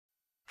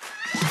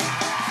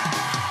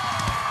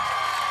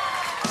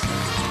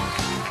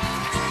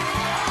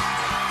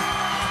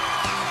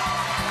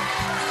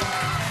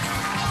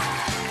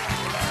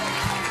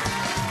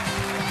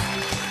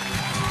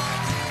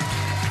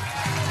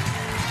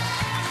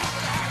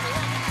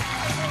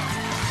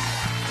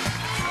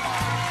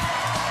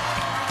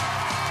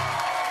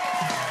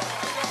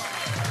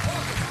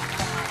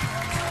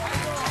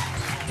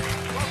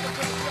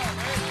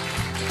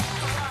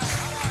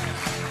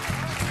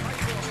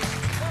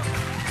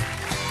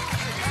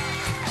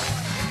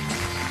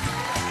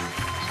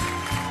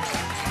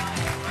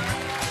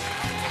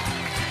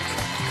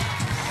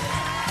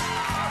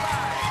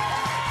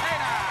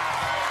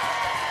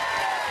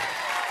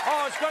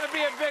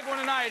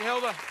tonight,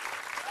 Hilda?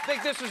 I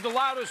think this is the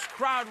loudest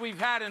crowd we've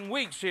had in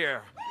weeks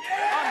here.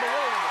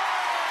 Unbelievable.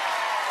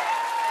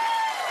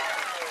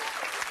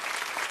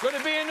 Good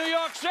to be in New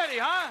York City,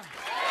 huh?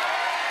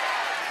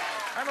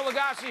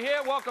 Emeril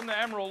here. Welcome to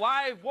Emeril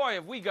Live. Boy,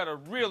 have we got a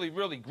really,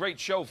 really great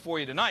show for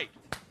you tonight.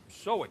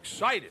 So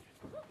excited.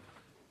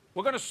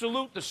 We're going to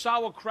salute the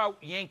sauerkraut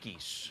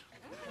Yankees.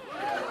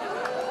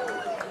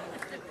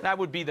 That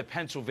would be the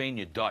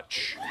Pennsylvania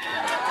Dutch.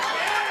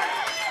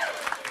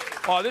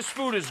 Oh, this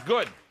food is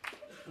good.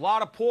 A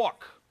lot of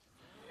pork.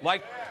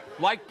 Like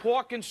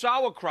pork and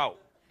sauerkraut.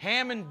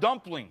 Ham and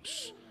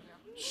dumplings.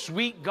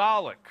 Sweet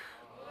garlic.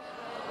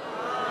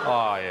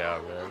 Oh, yeah,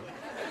 man.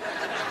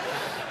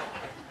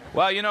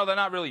 Well, you know, they're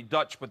not really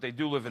Dutch, but they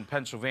do live in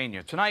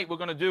Pennsylvania. Tonight, we're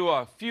going to do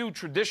a few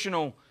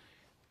traditional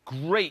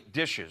great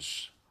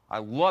dishes. I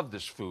love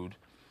this food.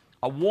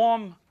 A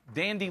warm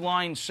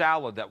dandelion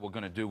salad that we're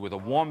going to do with a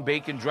warm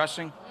bacon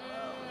dressing.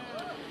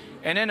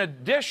 And then a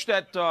dish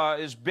that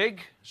is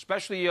big,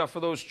 especially for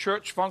those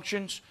church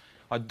functions,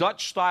 a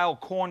Dutch-style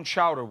corn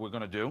chowder we're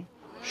going to do.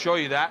 Show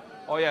you that.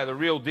 Oh, yeah, the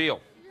real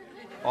deal.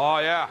 Oh,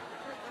 yeah.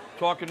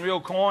 Talking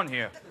real corn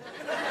here.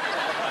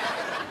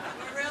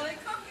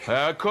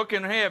 Really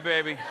cooking here,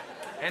 baby.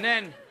 And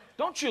then,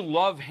 don't you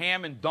love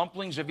ham and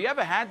dumplings? Have you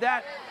ever had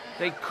that?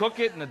 They cook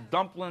it and the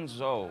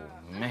dumplings, oh,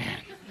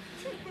 man.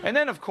 And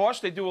then, of course,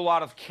 they do a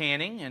lot of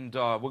canning, and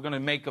we're going to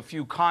make a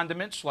few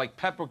condiments like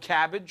pepper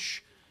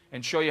cabbage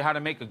and show you how to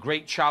make a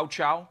great chow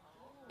chow,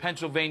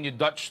 Pennsylvania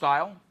Dutch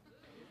style.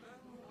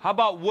 How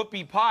about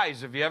whoopie pies?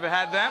 Have you ever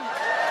had them?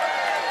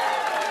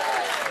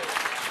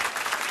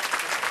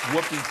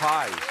 Whoopie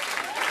pies.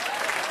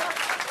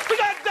 We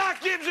got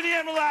Doc Gibbs in the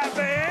Emeril Live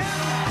Band.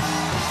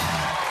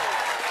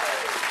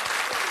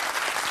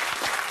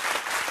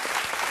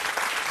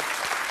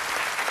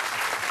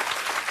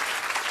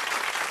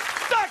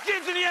 Doc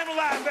Gibbs in the Emeril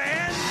Live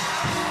Band.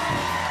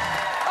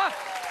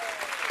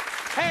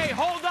 Hey,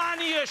 hold on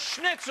to your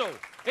schnitzel.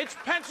 It's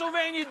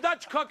Pennsylvania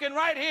Dutch cooking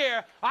right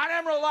here on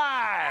Emeril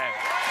Live.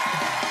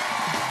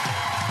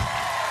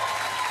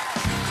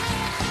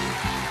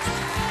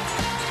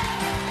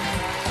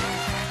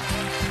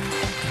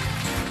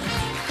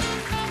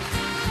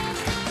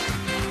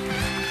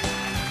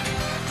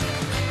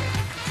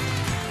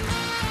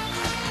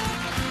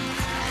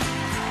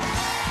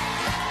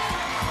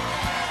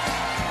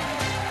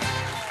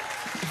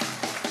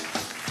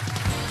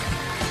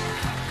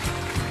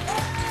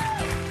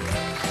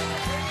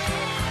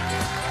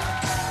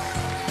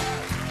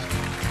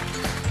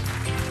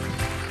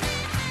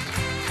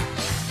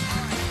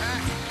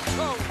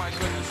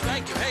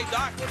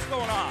 What's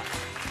going on?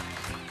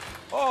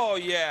 Oh,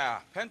 yeah,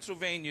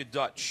 Pennsylvania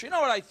Dutch. You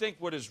know what I think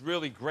what is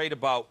really great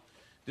about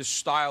this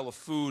style of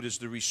food is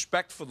the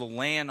respect for the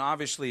land.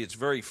 Obviously, it's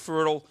very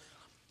fertile.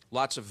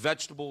 Lots of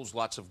vegetables,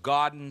 lots of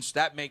gardens.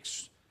 That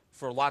makes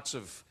for lots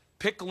of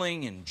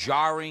pickling and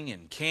jarring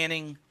and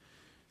canning.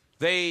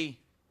 They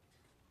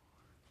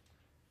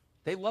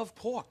love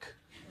pork.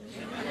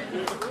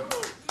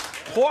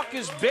 Pork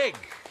is big.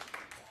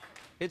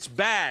 It's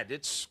bad.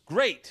 It's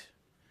great.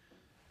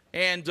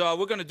 And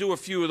we're going to do a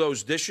few of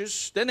those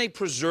dishes. Then they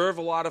preserve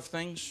a lot of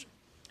things.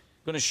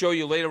 I'm going to show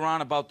you later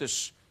on about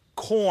this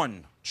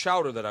corn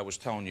chowder that I was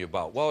telling you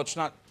about. Well, it's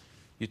not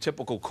your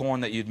typical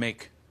corn that you'd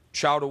make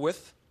chowder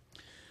with.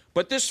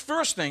 But this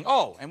first thing,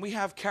 oh, and we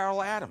have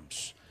Carol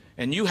Adams.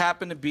 And you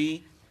happen to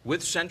be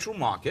with Central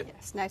Market.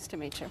 Yes, nice to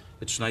meet you.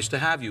 It's nice to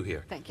have you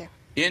here. Thank you.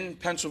 In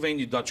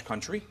Pennsylvania Dutch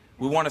country.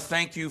 We want to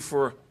thank you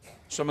for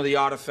some of the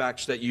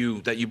artifacts that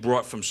you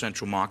brought from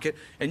Central Market.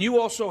 And you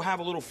also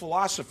have a little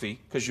philosophy,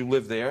 because you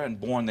live there and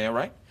born there,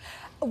 right?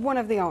 One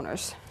of the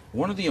owners.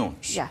 One of the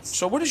owners? Yes.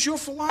 So what is your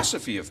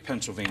philosophy of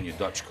Pennsylvania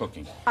Dutch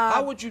cooking?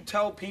 How would you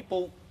tell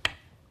people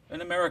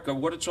in America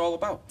what it's all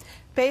about?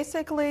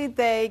 Basically,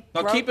 they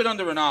Now, keep it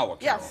under an hour,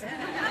 Carol. Yes.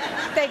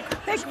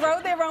 They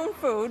grow their own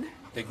food.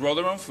 They grow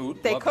their own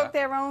food. They Love cook that.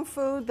 their own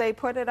food. They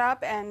put it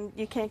up, and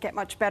you can't get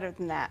much better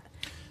than that.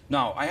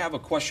 Now, I have a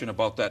question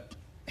about that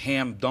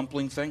ham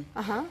dumpling thing.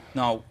 Uh-huh.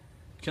 Now,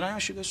 can I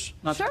ask you this?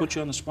 Not Sure. to put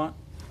you on the spot.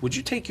 Would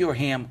you take your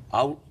ham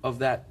out of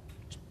that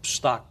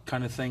stock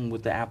kind of thing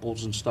with the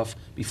apples and stuff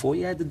before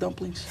you add the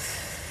dumplings?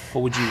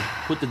 Or would you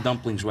put the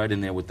dumplings right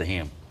in there with the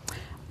ham?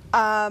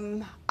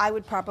 I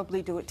would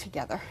probably do it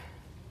together.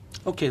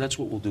 Okay, that's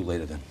what we'll do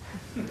later then.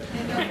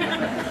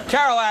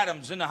 Carol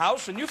Adams in the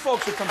house, and you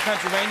folks are from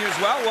Pennsylvania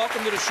as well.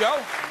 Welcome to the show.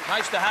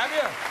 Nice to have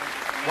you.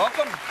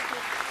 Welcome.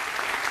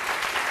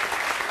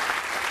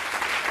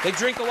 They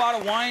drink a lot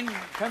of wine in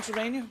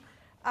Pennsylvania?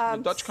 In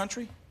the Dutch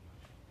country?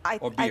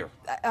 Or beer?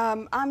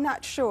 I'm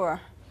not sure.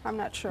 I'm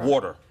not sure.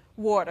 Water?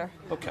 Water.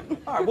 Okay.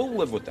 All right, we'll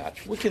live with that.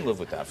 We can live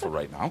with that for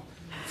right now.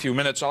 A few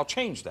minutes, I'll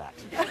change that.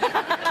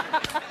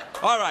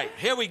 All right,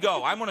 here we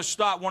go. I'm going to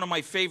start one of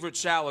my favorite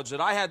salads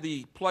that I had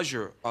the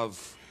pleasure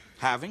of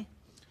having.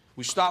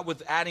 We start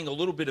with adding a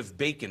little bit of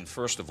bacon,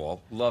 first of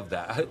all. Love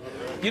that.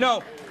 You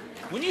know,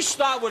 when you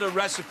start with a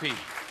recipe,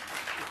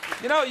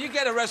 you know, you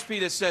get a recipe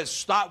that says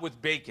start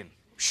with bacon.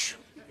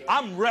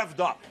 I'm revved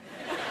up.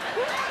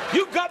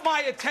 You got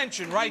my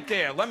attention right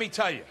there, let me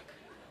tell you.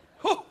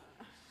 Whew.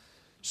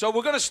 So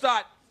we're going to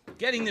start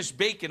getting this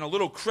bacon a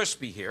little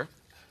crispy here.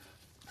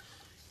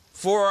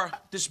 For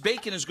this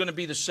bacon is going to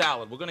be the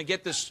salad. We're going to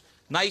get this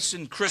nice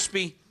and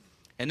crispy,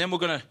 and then we're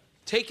going to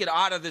take it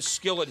out of this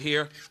skillet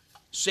here,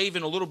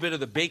 saving a little bit of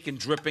the bacon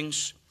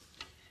drippings.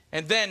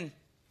 And then,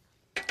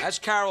 as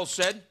Carol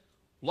said,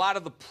 a lot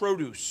of the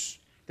produce.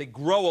 They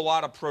grow a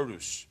lot of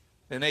produce.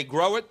 And they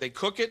grow it, they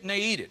cook it, and they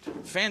eat it.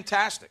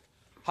 Fantastic.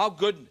 How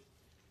good,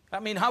 I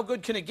mean, how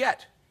good can it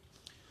get?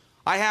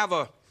 I have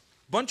a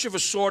bunch of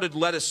assorted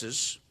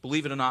lettuces,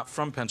 believe it or not,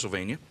 from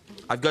Pennsylvania.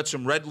 I've got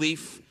some red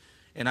leaf,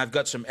 and I've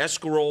got some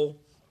escarole.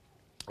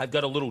 I've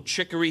got a little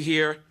chicory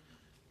here,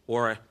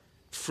 or a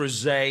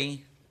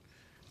frisee.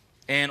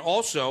 And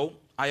also,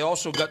 I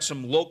also got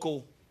some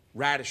local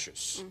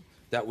radishes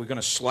that we're going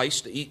to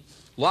slice to eat.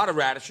 A lot of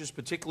radishes,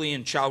 particularly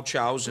in chow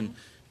chows and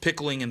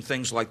pickling and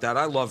things like that.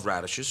 I love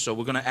radishes, so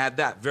we're going to add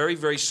that. Very,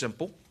 very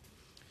simple.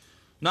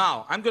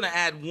 Now, I'm going to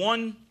add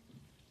one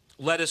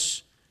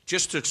lettuce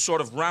just to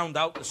sort of round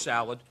out the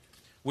salad,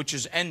 which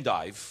is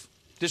endive.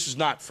 This is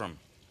not from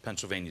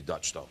Pennsylvania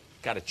Dutch, though.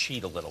 Got to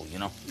cheat a little, you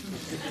know.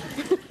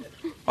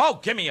 Oh,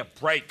 give me a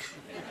break.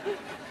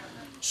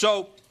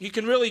 So you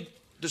can really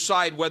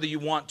decide whether you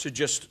want to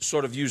just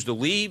sort of use the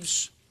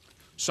leaves.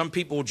 Some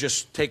people will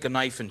just take a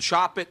knife and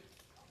chop it,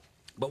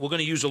 but we're going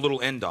to use a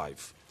little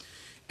endive.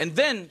 And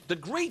then the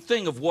great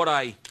thing of what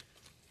I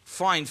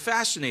find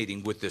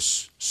fascinating with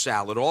this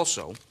salad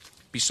also,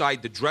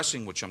 beside the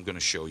dressing, which I'm going to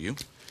show you,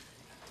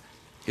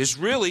 is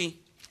really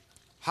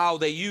how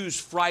they use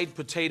fried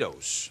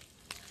potatoes.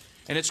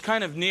 And it's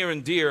kind of near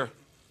and dear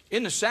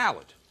in the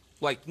salad,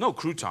 like no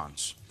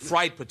croutons,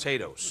 fried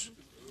potatoes.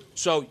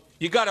 So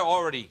you got to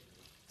already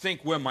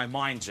think where my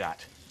mind's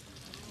at.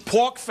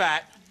 Pork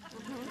fat,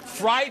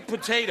 fried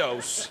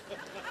potatoes.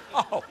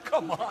 Oh,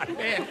 come on,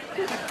 man.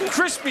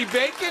 Crispy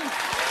bacon.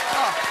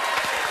 Oh.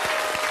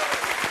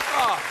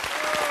 Oh.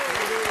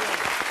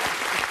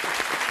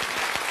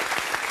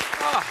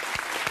 Oh.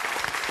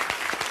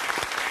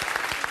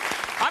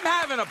 I'm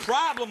having a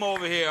problem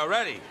over here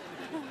already.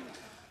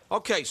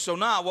 Okay, so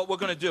now what we're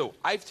going to do,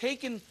 I've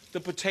taken the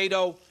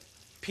potato,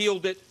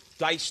 peeled it,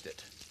 diced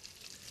it,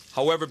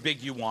 however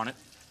big you want it.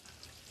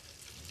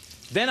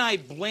 Then I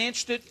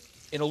blanched it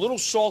in a little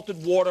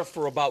salted water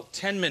for about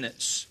 10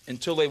 minutes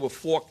until they were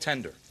fork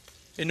tender.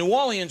 In New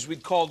Orleans,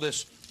 we'd call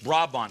this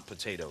Brabant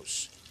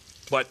potatoes,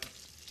 but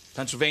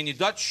Pennsylvania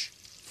Dutch,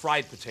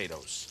 fried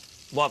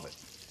potatoes. Love it.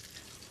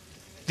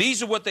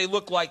 These are what they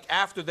look like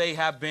after they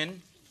have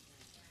been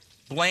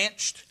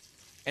blanched,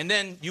 and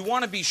then you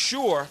want to be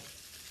sure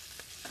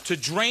to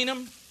drain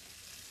them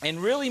and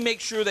really make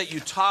sure that you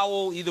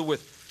towel either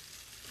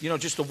with, you know,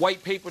 just the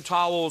white paper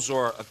towels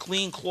or a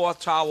clean cloth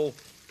towel,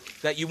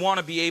 that you want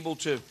to be able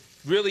to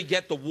really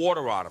get the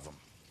water out of them.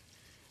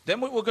 Then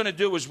what we're going to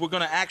do is we're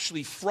going to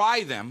actually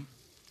fry them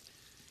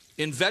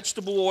in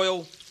vegetable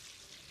oil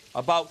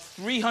about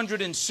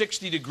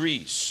 360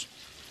 degrees.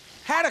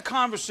 Had a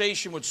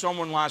conversation with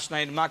someone last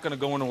night. I'm not going to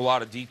go into a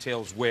lot of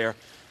details where,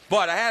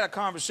 but I had a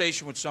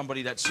conversation with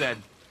somebody that said,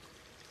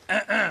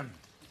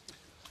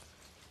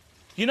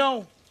 you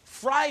know,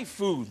 fried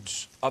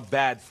foods are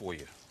bad for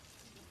you.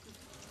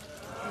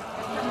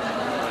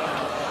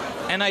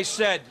 And I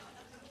said,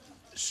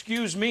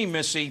 excuse me,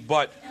 Missy,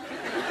 but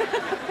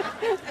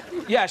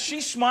yeah,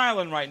 she's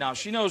smiling right now.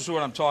 She knows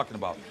what I'm talking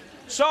about.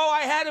 So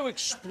I had to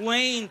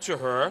explain to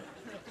her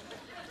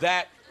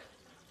that,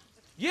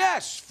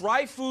 yes,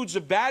 fried foods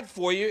are bad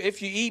for you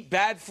if you eat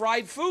bad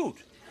fried food.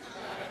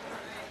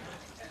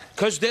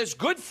 Because there's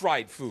good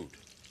fried food.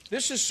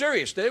 This is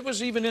serious. There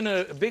was even in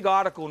a big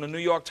article in the New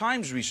York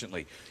Times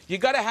recently. You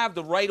got to have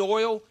the right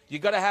oil. You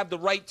got to have the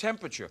right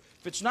temperature.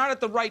 If it's not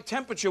at the right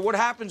temperature, what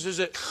happens is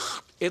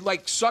it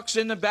like sucks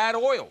in the bad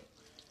oil.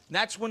 And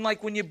that's when,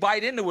 like, when you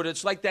bite into it,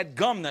 it's like that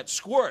gum that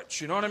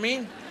squirts. You know what I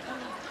mean?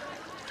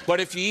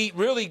 But if you eat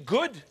really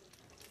good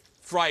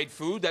fried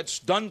food that's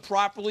done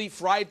properly,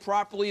 fried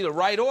properly, the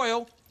right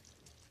oil,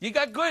 you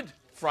got good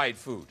fried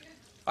food.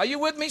 Are you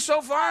with me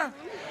so far?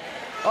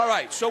 All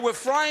right. So we're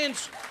frying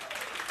some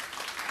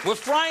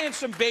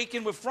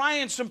bacon. We're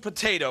frying some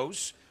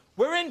potatoes.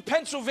 We're in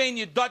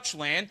Pennsylvania Dutch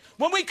land.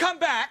 When we come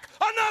back,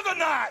 another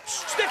notch.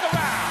 Stick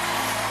around.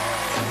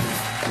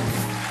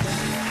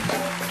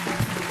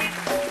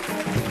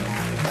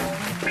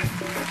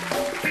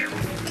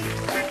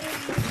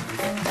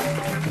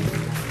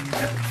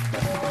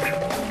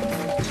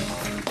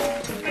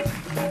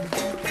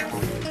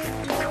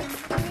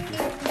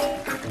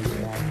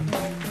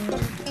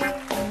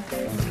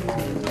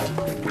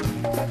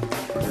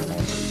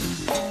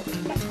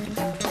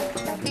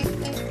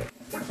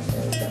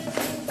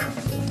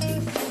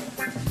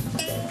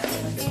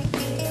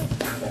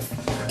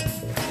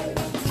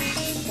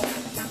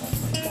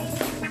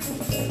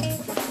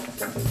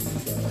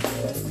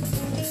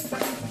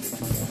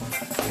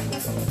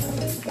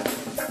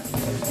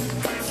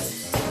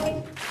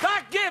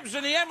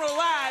 And the Emeril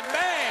Live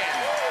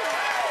Band.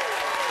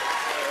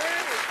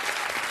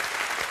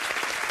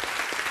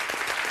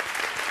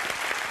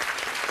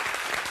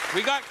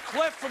 We got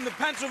Cliff from the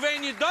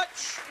Pennsylvania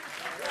Dutch.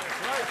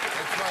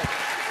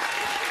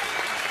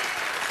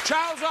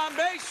 Chow's on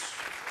bass.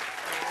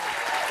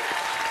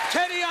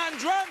 Teddy on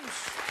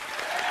drums.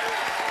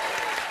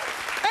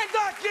 And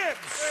Doc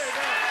Gibbs.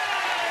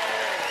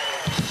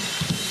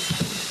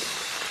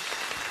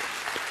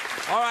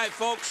 All right,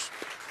 folks.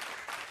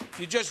 If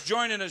you're just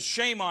joining us,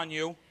 shame on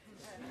you.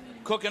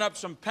 Cooking up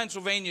some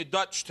Pennsylvania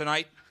Dutch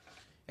tonight.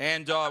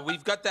 And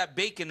we've got that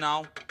bacon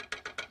now.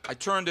 I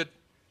turned it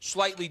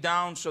slightly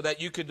down so that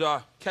you could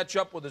catch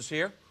up with us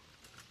here.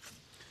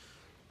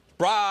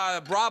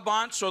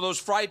 Brabant, so those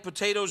fried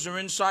potatoes are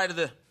inside of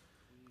the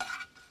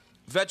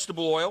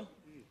vegetable oil.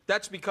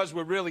 That's because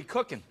we're really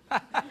cooking.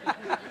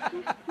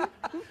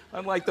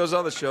 Unlike those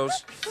other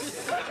shows.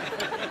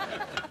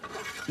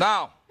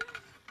 Now,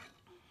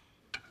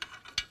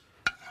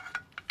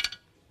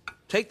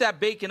 take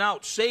that bacon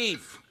out.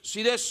 Save.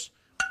 See this?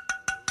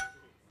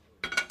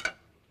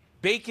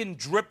 Bacon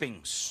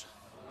drippings.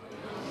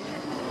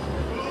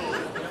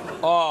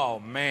 Oh,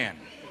 man.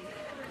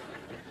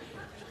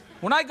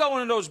 When I go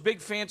into those big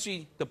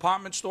fancy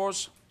department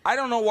stores, I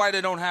don't know why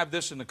they don't have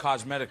this in the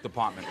cosmetic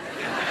department.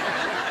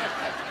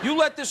 You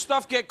let this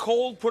stuff get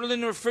cold, put it in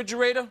the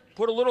refrigerator,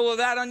 put a little of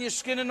that on your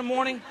skin in the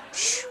morning.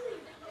 Shh.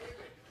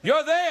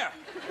 You're there.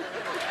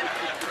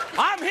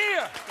 I'm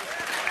here.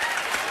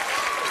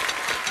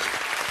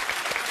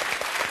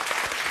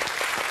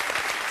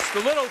 It's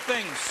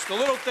the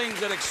little things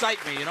that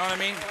excite me, you know what I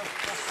mean?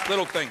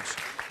 Little things.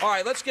 All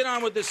right, let's get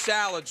on with this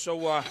salad.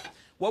 So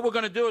what we're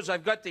going to do is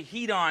I've got the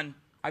heat on.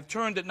 I've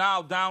turned it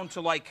now down to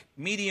like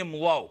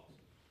medium-low,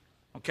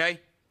 okay?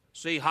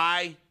 See,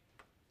 high,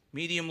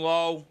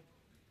 medium-low.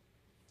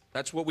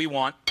 That's what we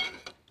want.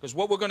 Because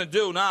what we're going to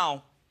do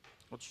now,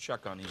 let's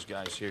check on these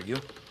guys here.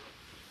 You?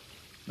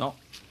 No.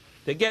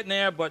 They're getting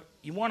there, but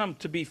you want them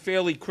to be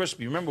fairly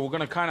crispy. Remember,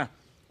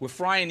 we're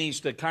frying these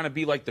to kind of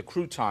be like the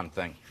crouton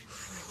thing.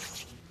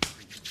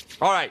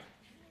 All right.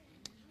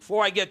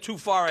 Before I get too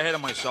far ahead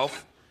of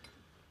myself,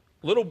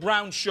 a little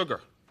brown sugar.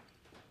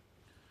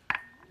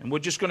 And we're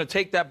just going to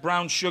take that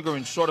brown sugar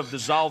and sort of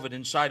dissolve it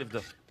inside of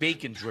the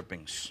bacon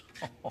drippings.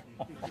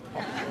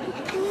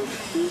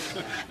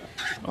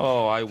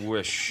 Oh, I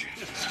wish.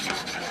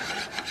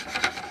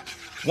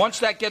 Once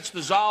that gets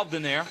dissolved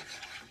in there,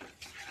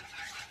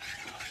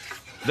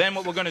 then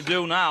what we're going to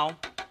do now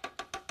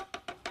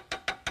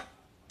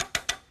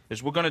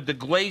is we're going to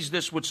deglaze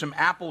this with some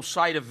apple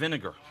cider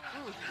vinegar,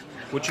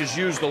 which is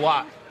used a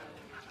lot.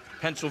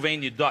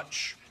 Pennsylvania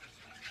Dutch.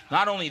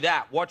 Not only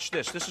that, watch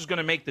this. This is going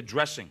to make the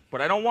dressing. But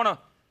I don't want to,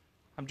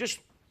 I'm just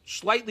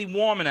slightly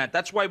warming that.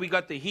 That's why we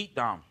got the heat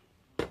down.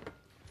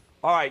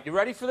 All right, you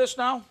ready for this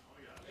now?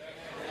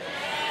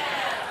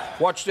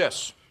 Watch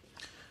this.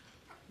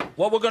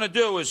 What we're going to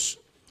do is,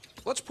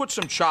 let's put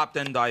some chopped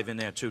endive in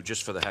there too,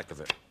 just for the heck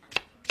of it.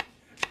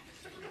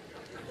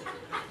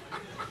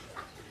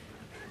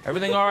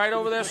 Everything all right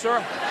over there,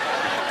 sir?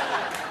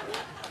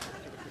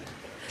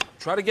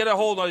 Try to get a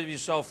hold of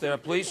yourself there,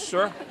 please,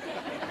 sir.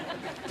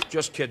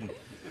 Just kidding.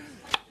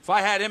 If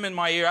I had him in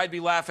my ear, I'd be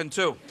laughing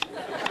too.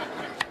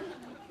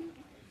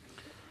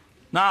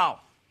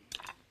 Now,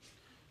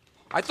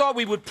 I thought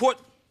we would put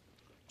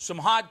some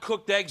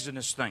hard-cooked eggs in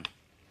this thing.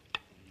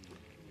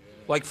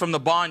 Like from the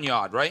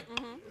barnyard, right?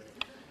 Mm-hmm.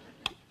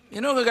 You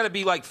know, they got to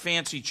be like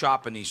fancy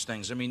chopping these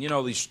things. I mean, you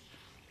know, these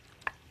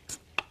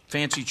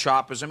fancy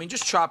choppers. I mean,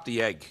 just chop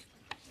the egg.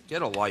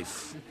 Get a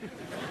life.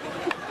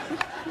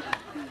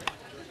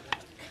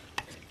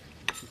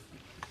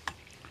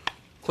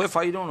 Cliff,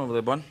 how you doing over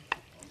there, bud?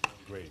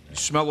 Great, man. You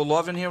smell the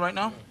love in here right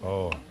now?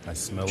 Oh, I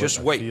smell Just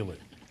it. wait. I feel it.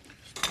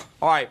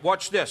 All right,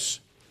 watch this.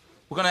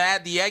 We're going to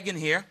add the egg in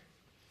here.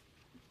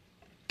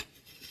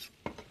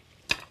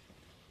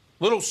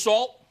 Little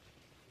salt.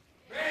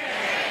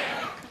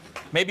 Bam.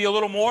 Maybe a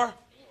little more.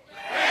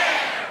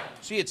 Bam.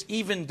 See, it's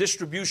even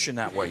distribution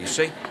that way, you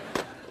see?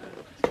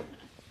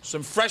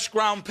 Some fresh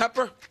ground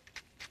pepper.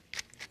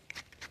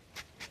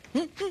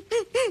 You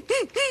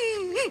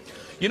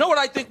know what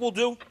I think we'll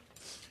do?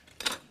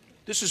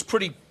 This is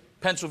pretty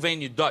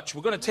Pennsylvania Dutch.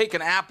 We're going to take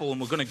an apple and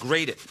we're going to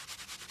grate it.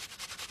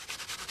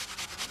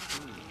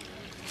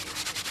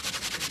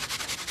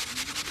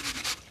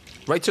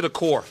 Right to the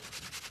core.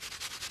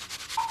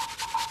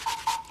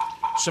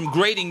 Some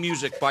grating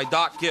music by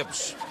Doc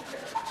Gibbs.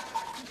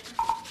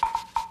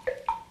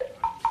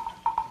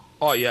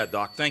 Oh, yeah,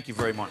 Doc. Thank you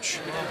very much.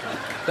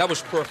 That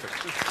was perfect.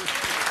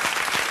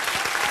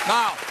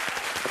 Now,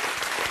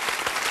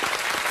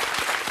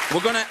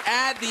 we're going to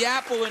add the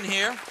apple in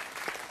here.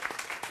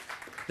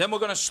 Then we're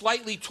going to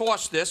slightly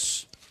toss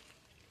this.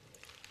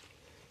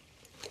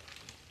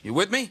 You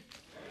with me?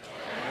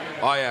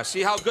 Oh, yeah.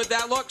 See how good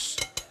that looks?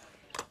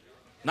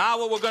 Now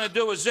what we're going to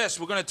do is this.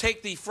 We're going to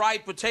take the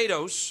fried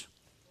potatoes,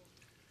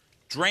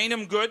 drain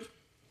them good.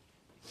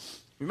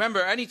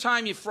 Remember,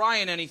 anytime you're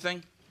frying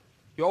anything,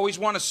 you always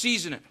want to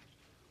season it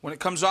when it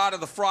comes out of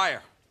the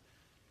fryer.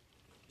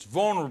 It's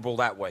vulnerable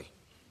that way.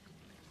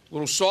 A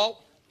little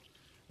salt,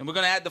 and we're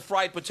going to add the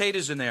fried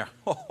potatoes in there.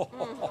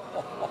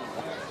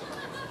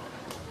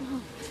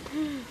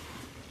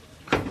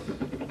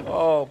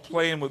 Oh,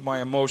 playing with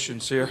my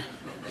emotions here.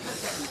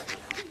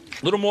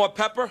 A little more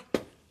pepper.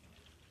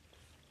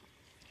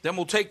 Then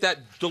we'll take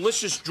that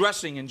delicious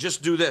dressing and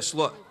just do this.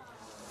 Look.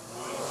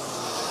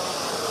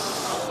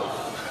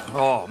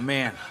 Oh,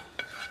 man.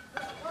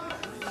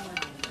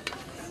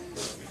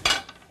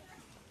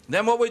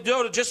 Then what we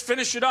do to just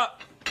finish it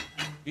up,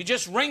 you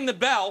just ring the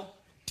bell.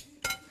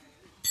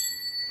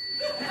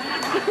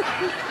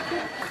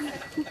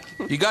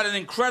 You got an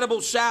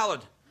incredible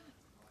salad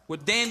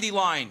with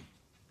dandelion,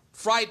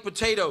 fried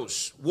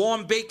potatoes,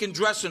 warm bacon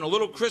dressing, a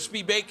little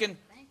crispy bacon,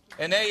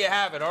 and there you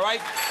have it, all right?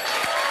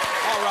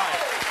 All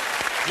right.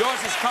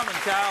 Yours is coming,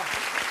 Chow.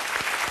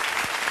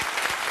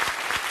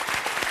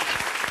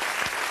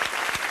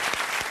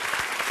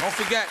 Don't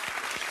forget,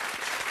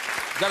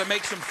 you got to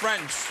make some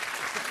friends.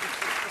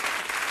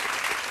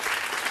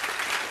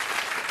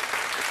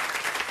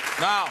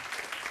 Now,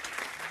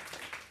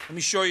 let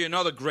me show you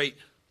another great.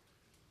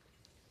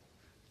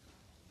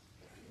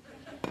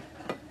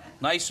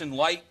 Nice and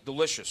light,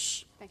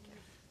 delicious. Thank you.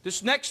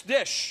 This next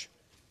dish,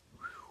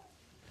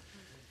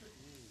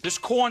 this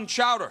corn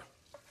chowder.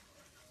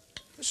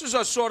 This is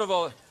a sort of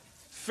a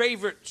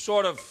favorite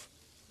sort of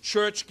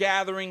church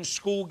gatherings,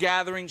 school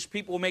gatherings.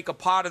 People make a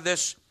pot of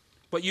this.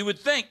 But you would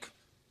think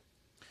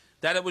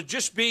that it would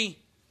just be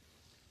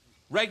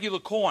regular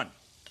corn.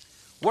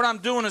 What I'm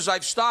doing is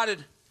I've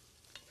started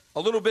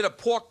a little bit of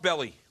pork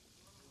belly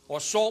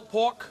or salt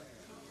pork.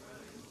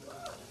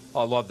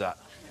 Oh, I love that.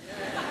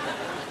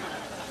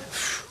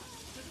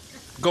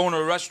 Going to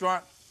a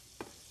restaurant,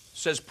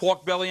 says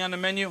pork belly on the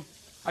menu.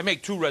 I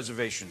make 2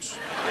 reservations.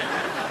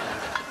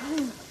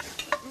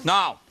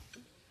 Now,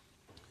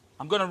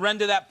 I'm going to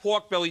render that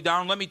pork belly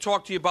down. Let me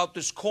talk to you about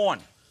this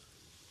corn.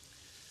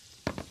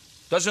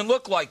 Doesn't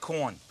look like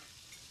corn.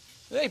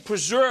 They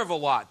preserve a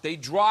lot. They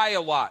dry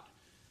a lot.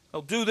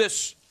 They'll do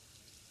this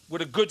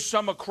with a good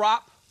summer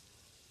crop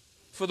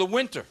for the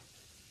winter.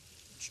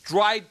 It's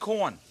dried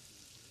corn.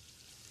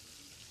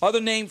 Other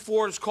name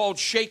for it is called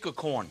shaker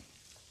corn.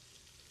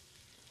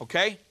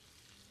 Okay?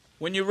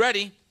 When you're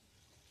ready,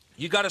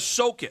 you got to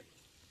soak it.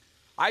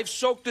 I've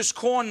soaked this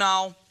corn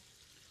now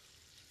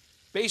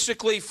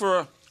basically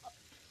for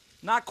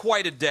not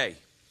quite a day,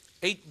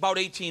 about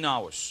 18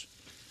 hours.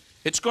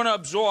 It's going to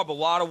absorb a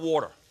lot of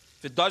water.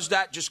 If it does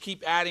that, just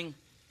keep adding.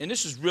 And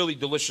this is really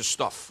delicious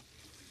stuff.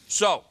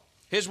 So,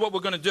 here's what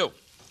we're going to do.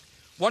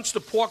 Once the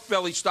pork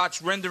belly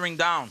starts rendering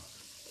down,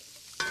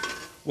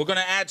 we're going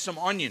to add some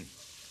onion.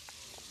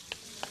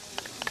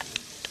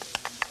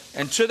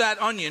 And to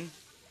that onion,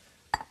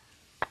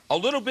 a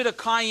little bit of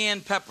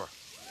cayenne pepper.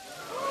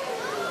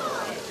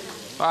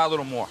 A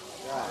little more.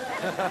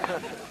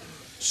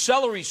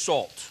 Celery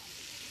salt.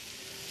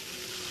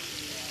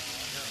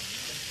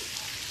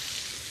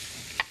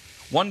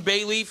 1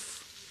 bay leaf.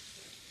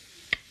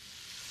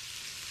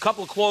 A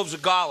couple of cloves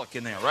of garlic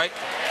in there, right?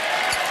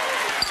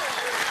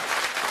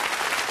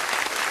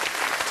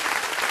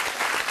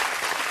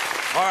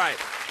 All right.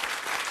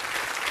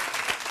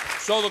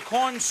 So the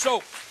corn's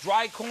soaked,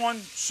 dry corn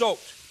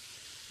soaked.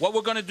 What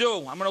we're going to do,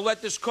 I'm going to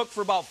let this cook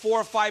for about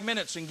 4 or 5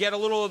 minutes and get a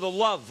little of the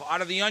love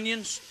out of the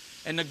onions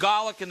and the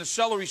garlic and the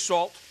celery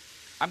salt.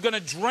 I'm going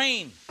to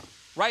drain,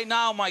 right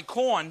now, my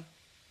corn.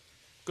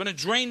 Going to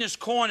drain this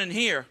corn in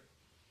here.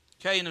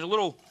 Okay, and there's a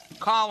little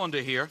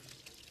colander here.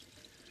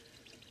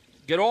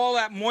 Get all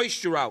that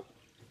moisture out.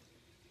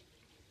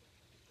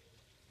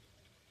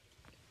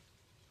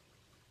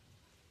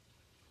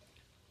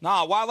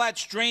 Now, while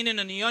that's draining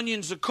and the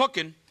onions are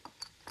cooking,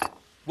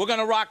 we're going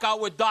to rock out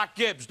with Doc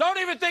Gibbs. Don't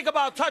even think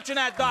about touching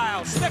that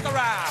dial. Stick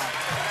around.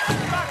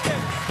 Doc Gibbs.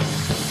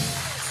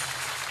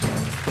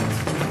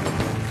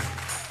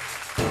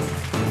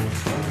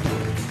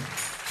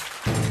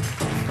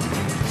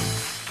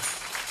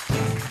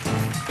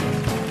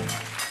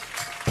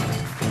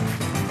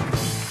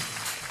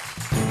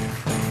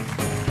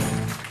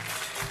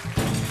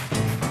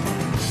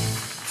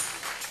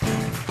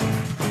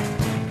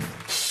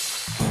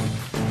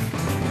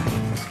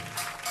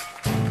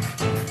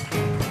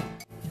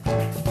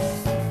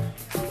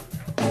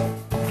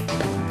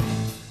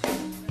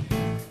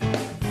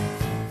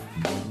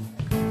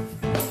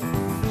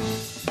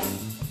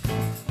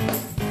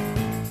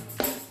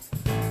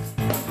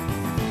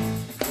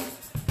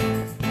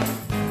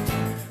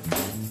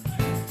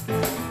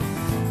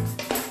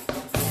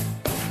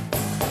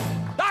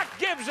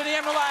 And the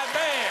Emeril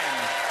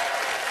Band.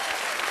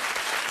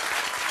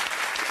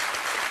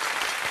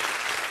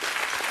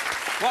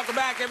 Welcome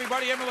back,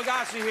 everybody.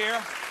 Emeril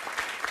here.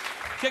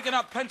 Kicking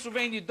up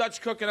Pennsylvania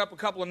Dutch, cooking up a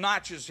couple of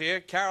notches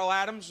here. Carol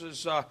Adams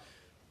is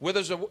with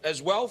us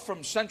as well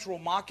from Central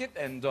Market.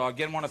 And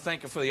again, want to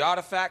thank her for the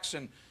artifacts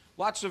and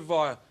lots of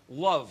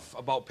love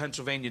about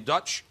Pennsylvania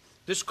Dutch.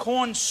 This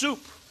corn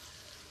soup,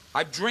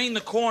 I've drained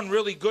the corn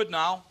really good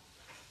now.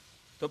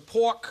 The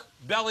pork,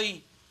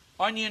 belly,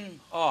 onion,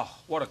 oh,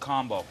 what a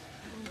combo.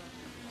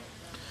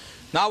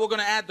 Now we're going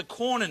to add the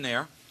corn in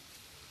there.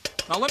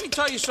 Now let me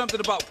tell you something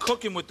about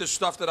cooking with this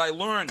stuff that I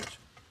learned.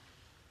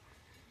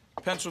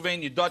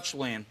 Pennsylvania Dutch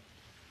land.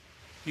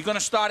 You're going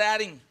to start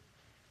adding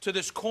to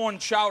this corn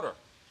chowder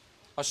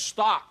a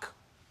stock,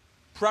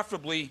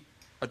 preferably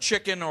a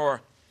chicken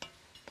or,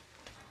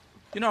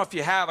 you know, if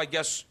you have, I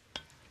guess,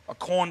 a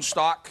corn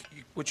stock,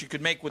 which you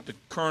could make with the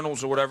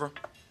kernels or whatever.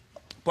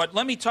 But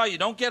let me tell you,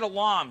 don't get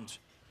alarmed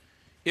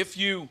if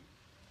you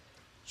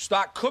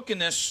start cooking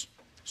this.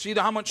 See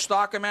how much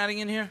stock I'm adding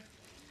in here?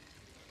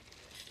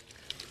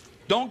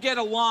 Don't get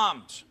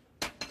alarmed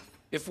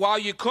if while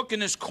you're cooking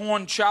this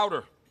corn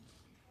chowder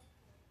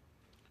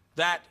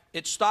that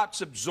it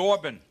starts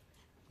absorbing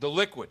the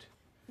liquid.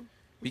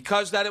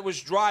 Because that it was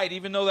dried,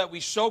 even though that we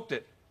soaked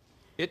it,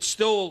 it's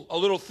still a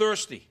little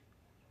thirsty.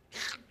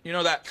 You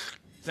know that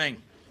thing.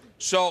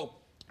 So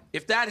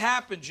if that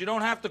happens, you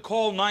don't have to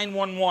call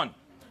 911.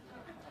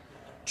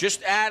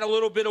 Just add a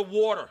little bit of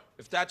water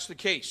if that's the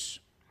case.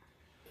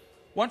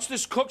 Once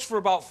this cooks for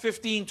about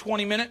 15,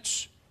 20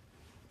 minutes,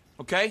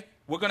 okay,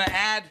 we're going to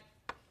add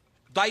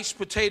diced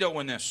potato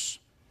in this.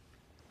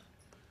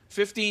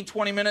 15,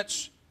 20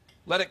 minutes,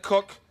 let it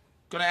cook.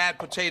 Going to add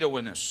potato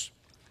in this.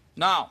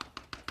 Now,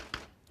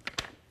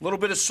 a little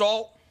bit of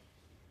salt.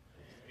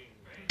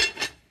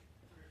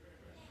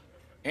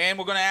 And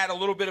we're going to add a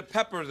little bit of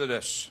pepper to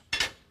this.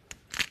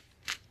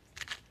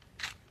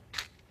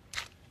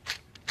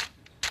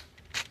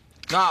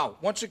 Now,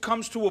 once it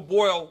comes to a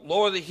boil,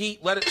 lower the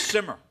heat, let it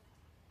simmer.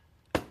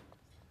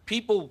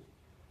 People,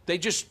 they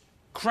just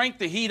crank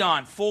the heat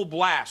on full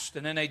blast,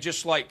 and then they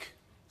just like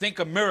think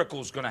a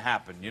miracle's going to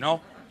happen, you know?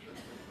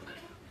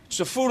 It's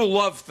a food of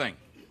love thing.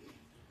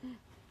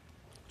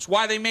 It's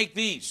why they make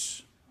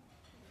these.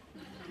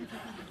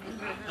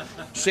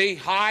 See,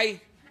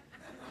 high,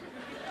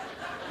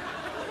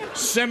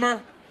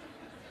 simmer,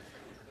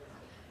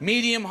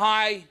 medium,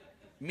 high,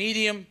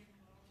 medium,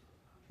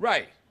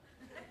 right.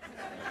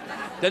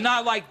 They're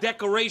not like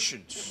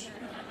decorations.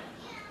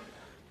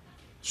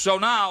 So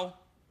now, I'm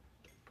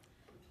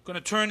going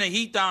to turn the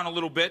heat down a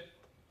little bit.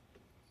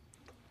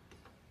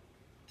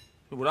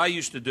 What I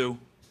used to do,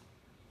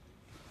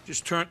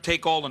 just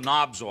take all the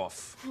knobs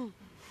off.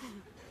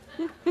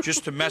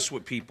 Just to mess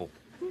with people.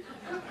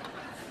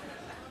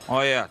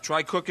 Oh yeah,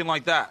 try cooking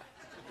like that.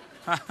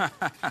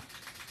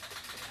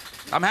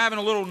 I'm having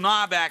a little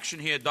knob action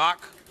here,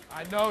 Doc.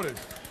 I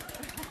noticed.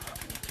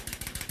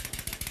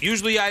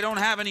 Usually I don't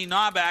have any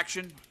knob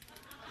action.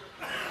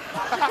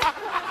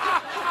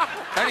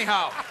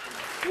 Anyhow.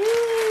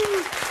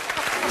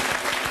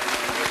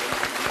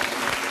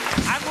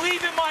 I'm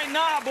leaving my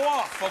knob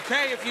off,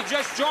 okay, if you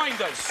just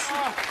joined us.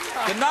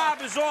 The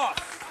knob is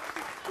off.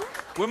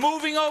 We're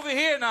moving over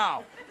here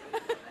now.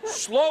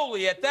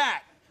 Slowly at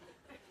that.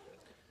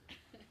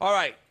 All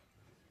right.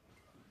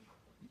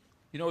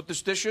 You know what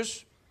this dish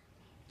is?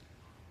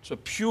 It's a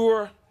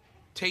pure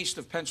taste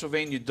of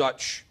Pennsylvania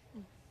Dutch.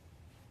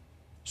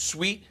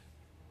 Sweet,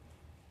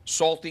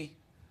 salty,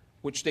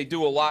 which they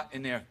do a lot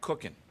in their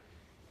cooking.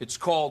 It's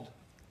called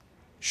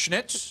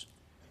schnitz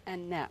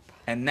And nap.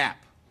 and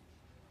nap.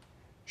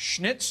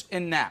 Schnitz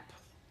and nap.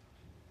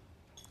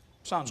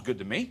 Sounds good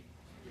to me.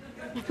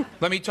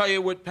 Let me tell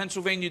you what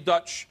Pennsylvania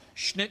Dutch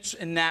schnitz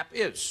and nap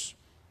is.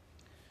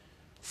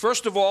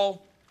 First of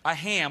all, a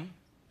ham,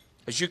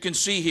 as you can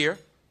see here,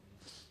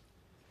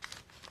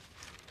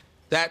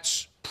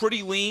 that's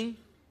pretty lean,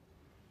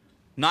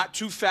 not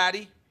too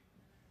fatty.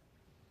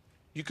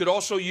 You could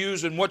also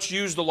use, and what's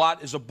used a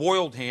lot is a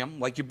boiled ham,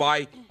 like you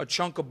buy a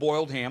chunk of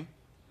boiled ham.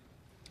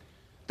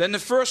 Then the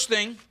first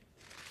thing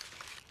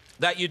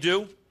that you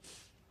do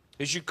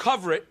is you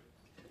cover it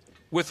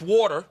with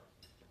water.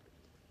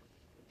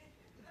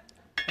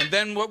 And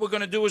then what we're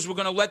going to do is we're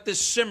going to let this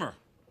simmer.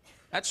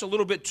 That's a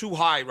little bit too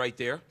high right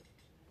there.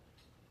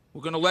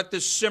 We're going to let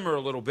this simmer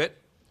a little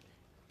bit.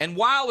 And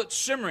while it's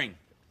simmering,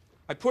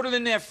 I put it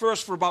in there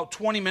first for about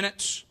 20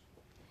 minutes.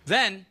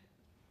 Then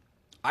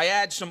I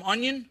add some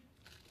onion.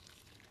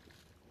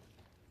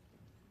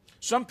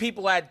 Some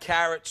people add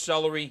carrot,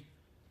 celery.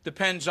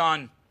 Depends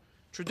on,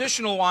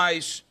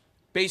 traditional-wise,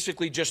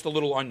 basically just a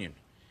little onion.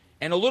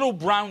 And a little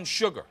brown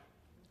sugar.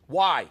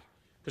 Why?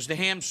 Because the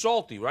ham's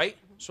salty, right?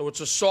 So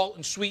it's a salt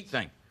and sweet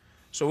thing.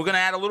 So we're going to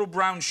add a little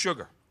brown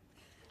sugar.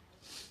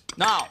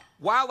 Now,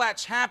 while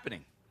that's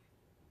happening,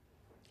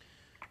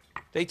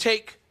 they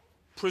take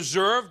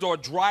preserved or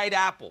dried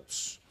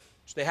apples.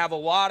 So they have a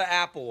lot of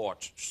apple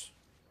orchards.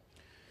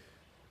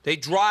 They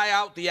dry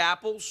out the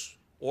apples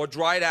or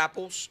dried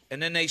apples,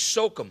 and then they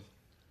soak them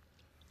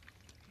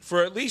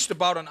for at least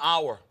about an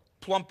hour.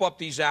 Plump up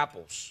these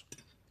apples,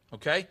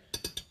 okay?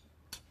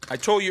 I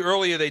told you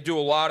earlier they do a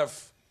lot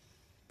of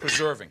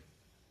preserving.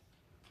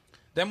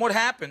 Then what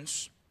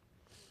happens,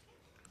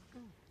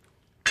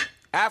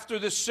 after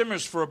this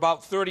simmers for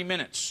about 30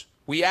 minutes,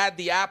 we add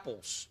the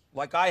apples,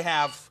 like I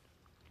have,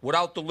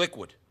 without the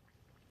liquid.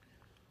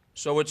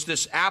 So it's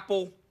this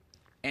apple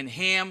and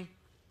ham,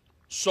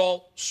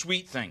 salt,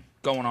 sweet thing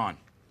going on.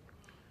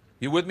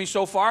 You with me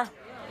so far?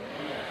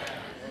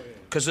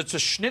 Because it's a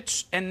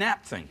schnitz and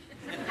nap thing.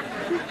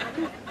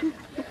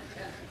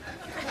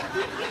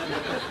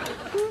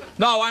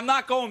 No, I'm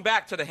not going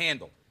back to the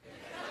handle.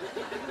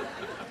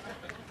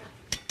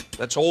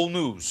 That's old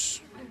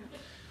news.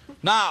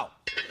 Now,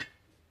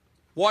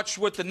 watch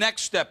what the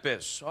next step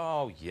is.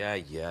 Oh,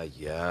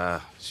 yeah.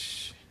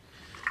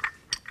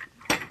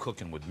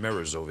 cooking with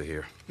mirrors over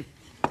here.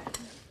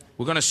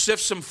 We're going to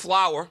sift some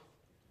flour,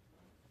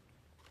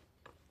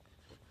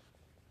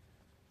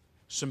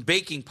 some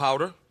baking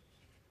powder.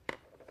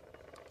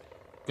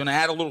 Going to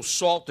add a little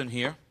salt in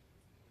here.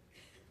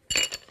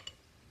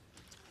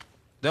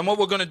 Then what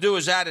we're going to do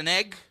is add an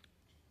egg.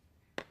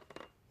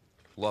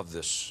 Love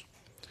this.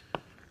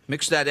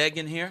 Mix that egg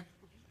in here.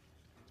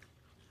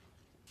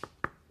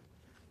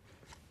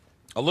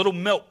 A little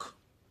milk.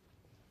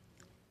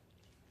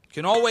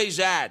 Can always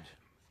add.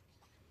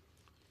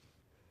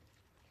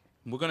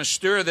 We're going to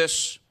stir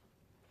this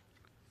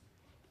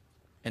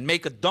and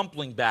make a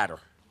dumpling batter.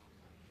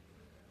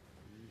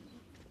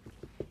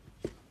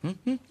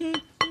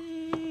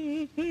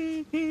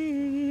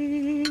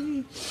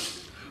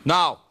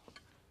 Now,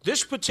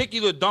 this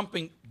particular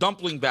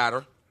dumpling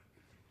batter,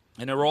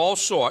 and there are all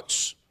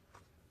sorts,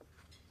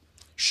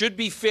 should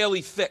be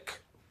fairly thick.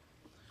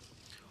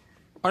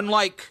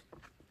 Unlike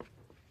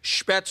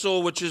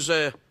Spätzle, which is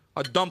a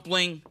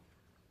dumpling,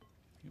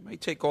 you may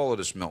take all of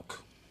this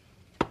milk.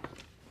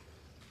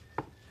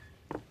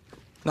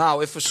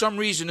 Now, if for some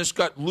reason this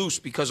got loose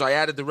because I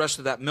added the rest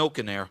of that milk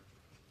in there,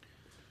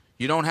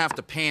 you don't have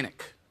to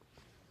panic.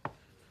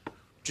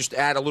 Just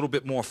add a little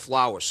bit more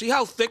flour. See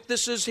how thick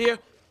this is here?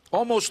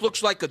 Almost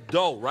looks like a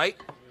dough, right?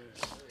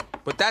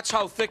 But that's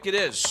how thick it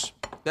is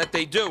that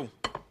they do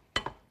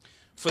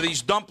for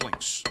these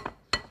dumplings.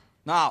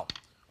 Now,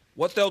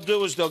 what they'll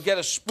do is they'll get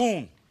a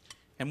spoon,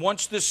 and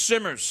once this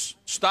simmers,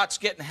 starts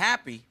getting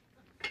happy,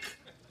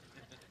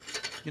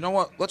 you know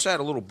what? Let's add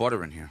a little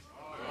butter in here.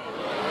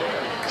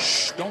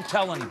 Shh, don't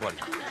tell anybody.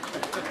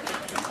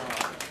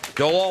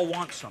 They'll all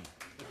want some.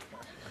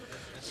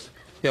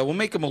 Yeah, we'll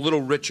make them a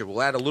little richer.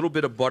 We'll add a little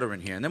bit of butter in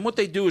here. And then what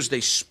they do is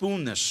they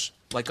spoon this,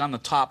 like on the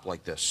top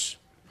like this.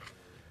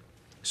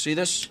 See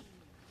this?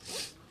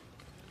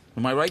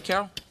 Am I right,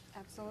 Carol?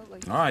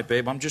 Absolutely. All right,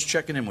 babe, I'm just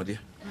checking in with you.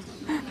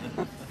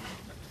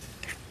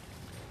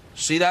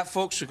 See that,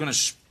 folks? We're going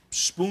to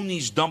spoon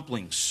these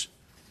dumplings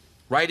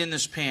right in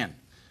this pan.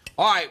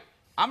 All right,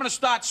 I'm going to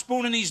start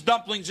spooning these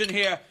dumplings in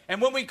here,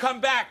 and when we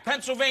come back,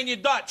 Pennsylvania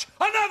Dutch,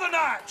 another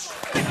notch!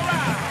 Stick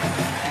around!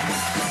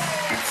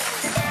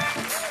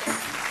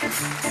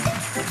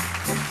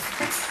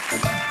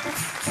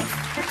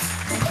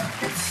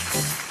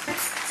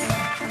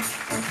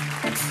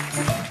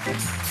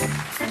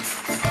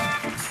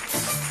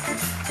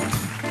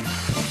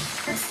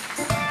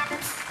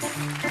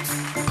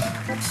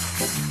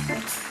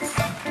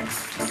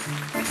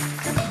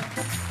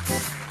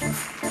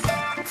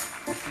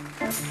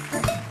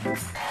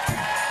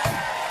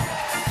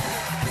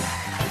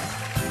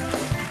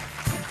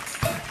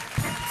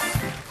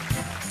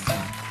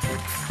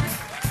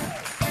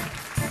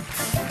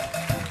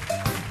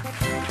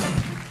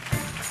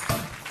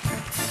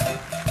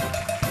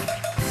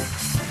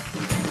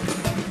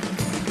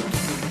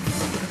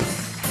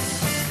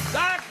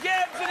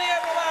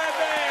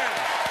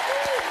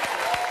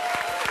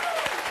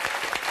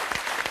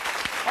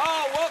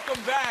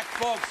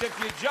 If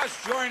you're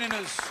just joining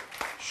us,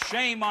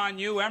 shame on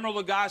you.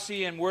 Emeril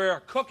Lagasse, and we're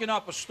cooking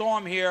up a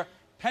storm here,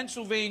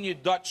 Pennsylvania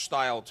Dutch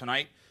style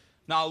tonight.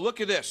 Now,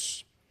 look at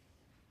this.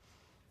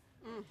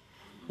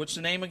 What's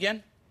the name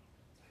again?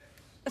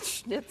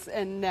 Schnitz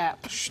and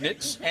Nap.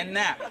 Schnitz and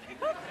Nap.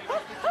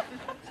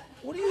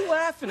 What are you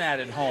laughing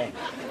at home?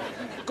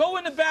 Go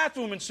in the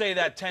bathroom and say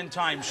that 10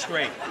 times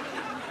straight.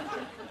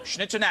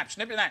 Schnitz and Nap,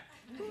 Schnitz and Nap.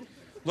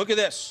 Look at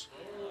this.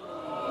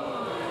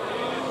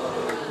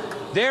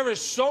 There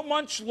is so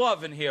much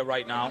love in here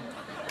right now.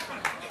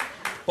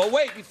 But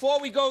wait,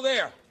 before we go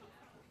there,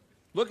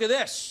 look at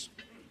this.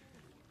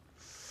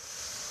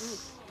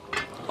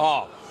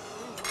 Oh,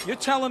 you're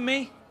telling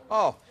me?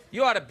 Oh,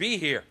 you ought to be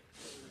here.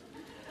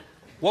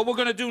 What we're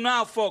going to do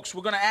now, folks,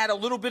 we're going to add a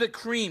little bit of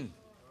cream.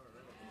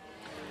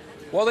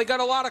 Well, they got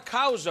a lot of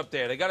cows up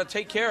there. They got to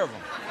take care of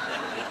them.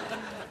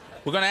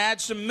 We're going to add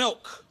some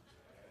milk.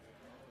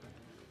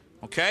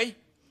 Okay?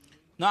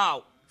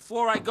 Now,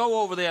 before I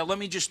go over there, let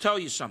me just tell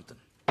you something.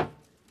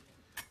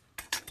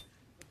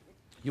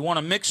 You want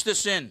to mix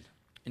this in,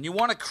 and you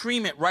want to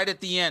cream it right at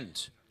the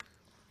end.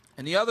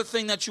 And the other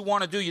thing that you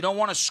want to do, you don't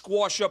want to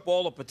squash up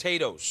all the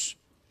potatoes.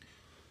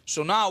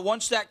 So now,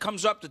 once that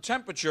comes up to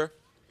temperature,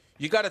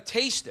 you got to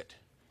taste it.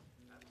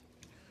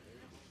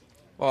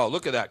 Oh,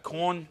 look at that,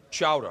 corn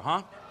chowder,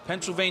 huh?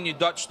 Pennsylvania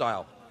Dutch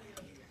style.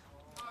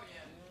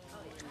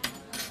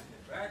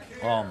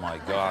 Oh, my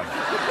God.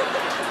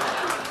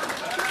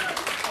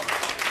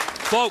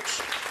 Folks,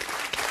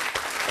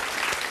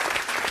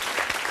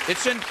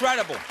 it's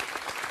incredible.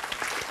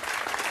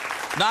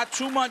 Not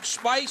too much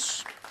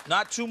spice,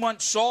 not too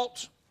much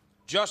salt,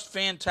 just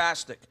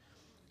fantastic.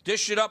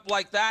 Dish it up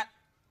like that.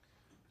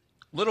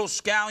 Little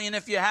scallion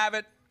if you have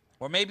it,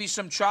 or maybe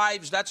some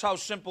chives. That's how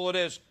simple it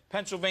is.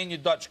 Pennsylvania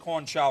Dutch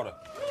corn chowder.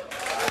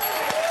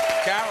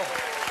 Carol.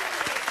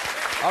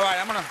 All right,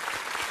 I'm going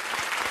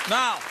to...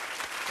 Now...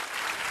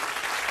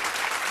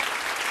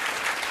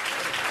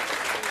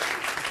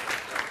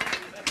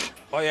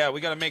 Oh, yeah,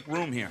 we got to make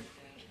room here.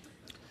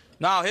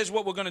 Now, here's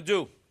what we're going to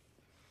do.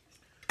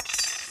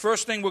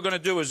 First thing we're going to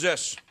do is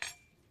this.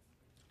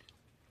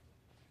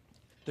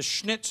 The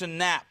schnitz and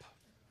nap.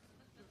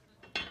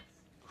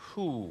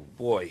 Ooh,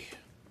 boy.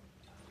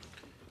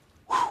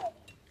 Going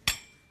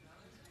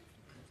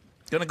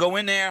to go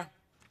in there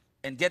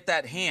and get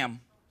that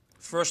ham,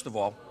 first of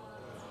all.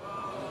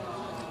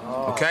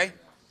 Okay?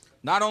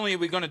 Not only are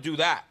we going to do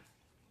that,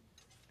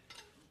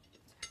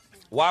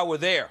 while we're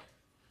there,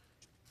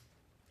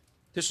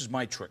 this is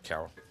my trick,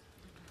 Carol.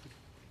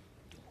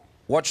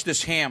 Watch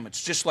this ham.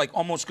 It's just like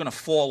almost going to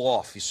fall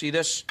off. You see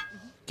this?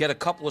 Get a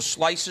couple of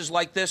slices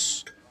like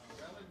this.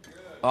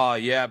 Oh,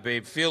 yeah,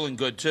 babe. Feeling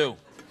good, too.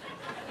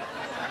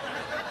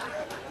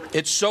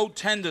 It's so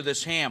tender,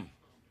 this ham.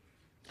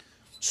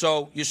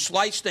 So you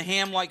slice the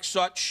ham like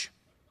such.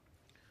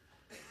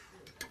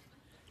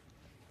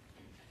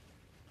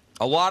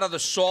 A lot of the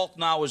salt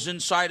now is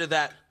inside of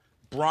that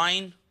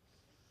brine.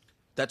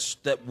 That's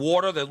that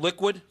water, the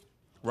liquid,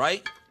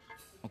 right?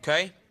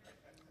 Okay?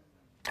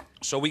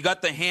 So we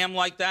got the ham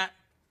like that.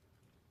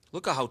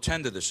 Look at how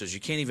tender this is.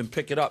 You can't even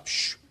pick it up.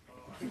 Shh.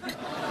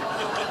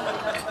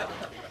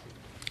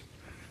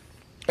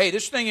 Hey,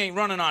 this thing ain't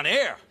running on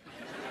air.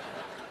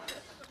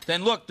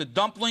 Then look, the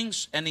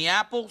dumplings and the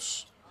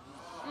apples.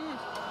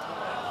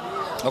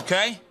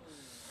 Okay?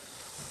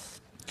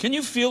 Can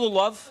you feel the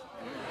love?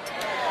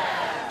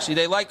 See,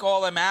 they like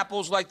all them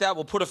apples like that.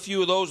 We'll put a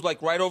few of those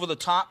like right over the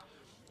top.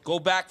 Go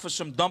back for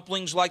some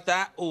dumplings like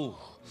that. Ooh.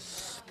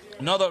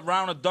 Another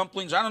round of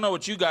dumplings. I don't know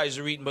what you guys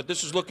are eating, but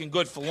this is looking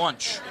good for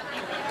lunch.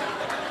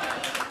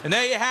 And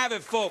there you have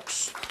it,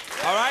 folks.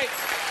 All right?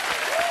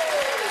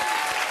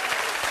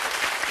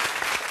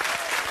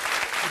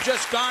 You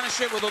just garnish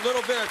it with a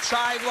little bit of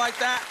chive like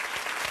that.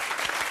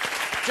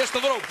 Just a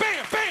little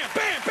bam, bam,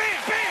 bam,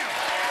 bam, bam.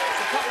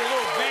 Just a couple of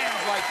little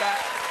bams like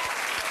that.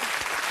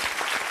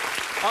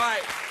 All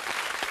right.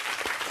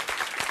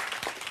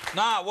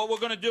 Now, what we're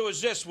going to do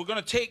is this. We're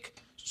going to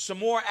take some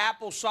more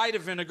apple cider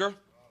vinegar.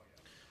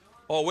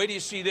 Oh, wait till you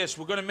see this.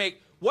 We're going to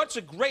make,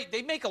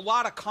 they make a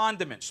lot of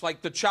condiments,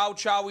 like the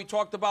Chow we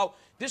talked about.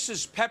 This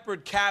is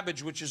peppered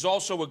cabbage, which is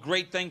also a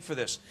great thing for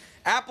this.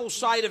 Apple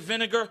cider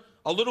vinegar,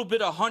 a little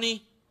bit of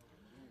honey.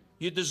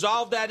 You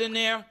dissolve that in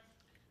there.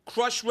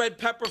 Crushed red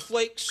pepper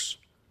flakes,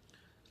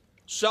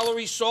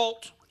 celery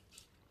salt,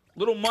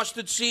 little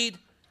mustard seed.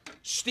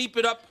 Steep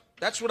it up.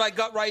 That's what I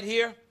got right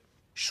here.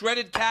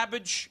 Shredded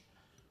cabbage,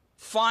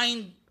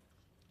 fine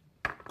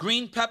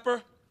green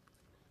pepper,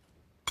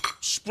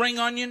 spring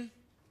onion,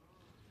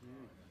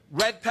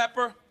 red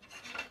pepper.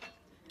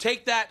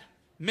 Take that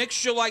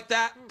mixture like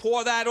that,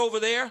 pour that over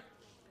there.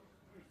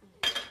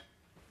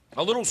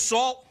 A little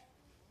salt.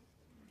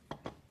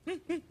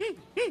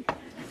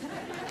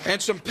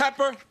 And some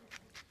pepper.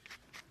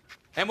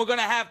 And we're going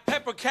to have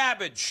pepper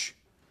cabbage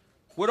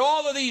with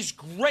all of these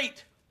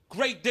great,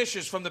 great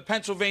dishes from the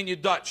Pennsylvania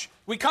Dutch.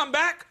 We come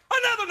back,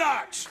 another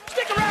notch.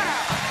 Stick around.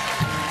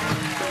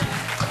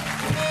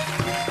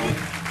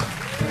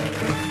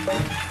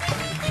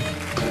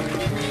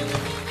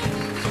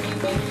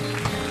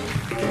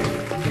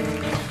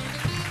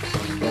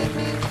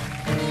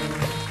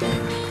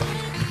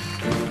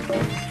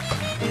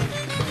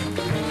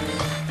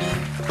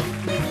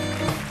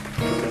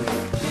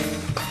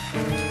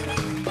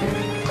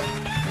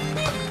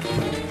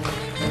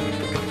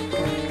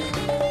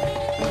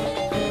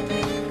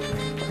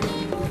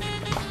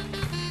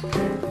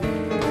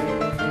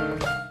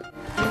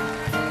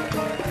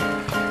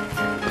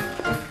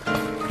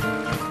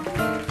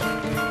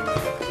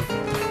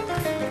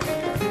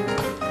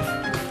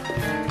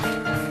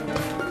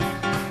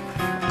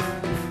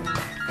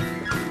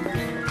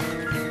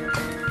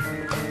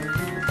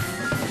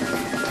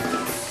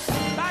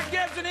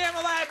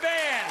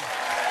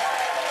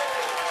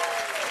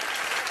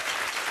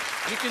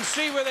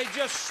 See where they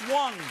just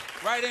swung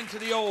right into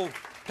the old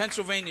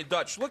Pennsylvania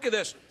Dutch. Look at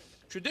this.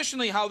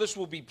 Traditionally, how this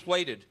will be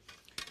plated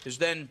is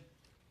then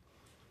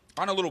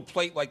on a little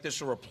plate like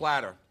this or a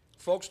platter.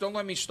 Folks, don't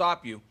let me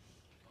stop you.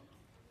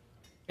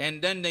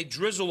 And then they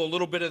drizzle a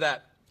little bit of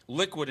that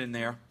liquid in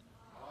there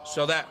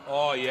so that,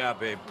 oh yeah,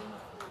 babe.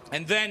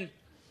 And then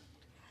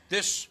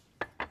this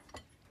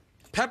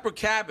pepper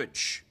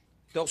cabbage,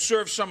 they'll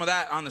serve some of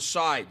that on the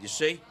side, you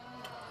see?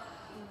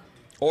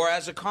 Or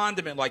as a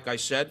condiment, like I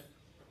said.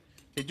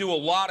 They do a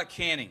lot of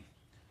canning.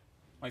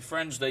 My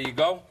friends, there you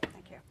go.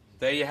 Thank you.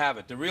 There you have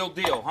it. The real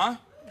deal, huh?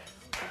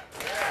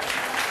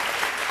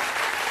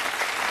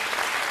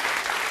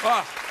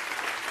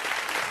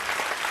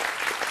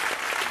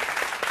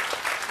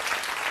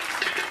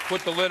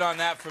 Put the lid on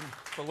that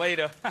for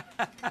later.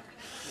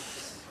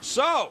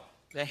 So,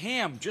 the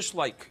ham just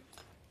like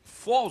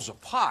falls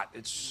apart.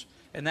 It's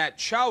in that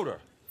chowder.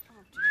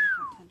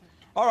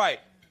 All right,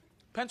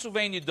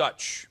 Pennsylvania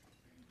Dutch.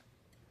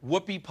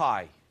 Whoopie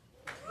pie.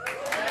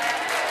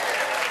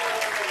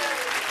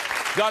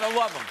 Gotta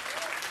love them.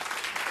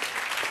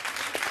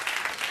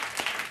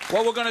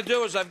 What we're going to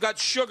do is I've got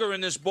sugar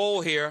in this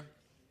bowl here,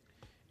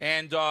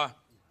 and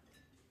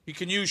you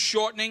can use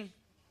shortening,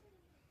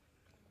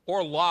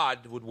 or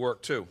lard would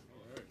work too.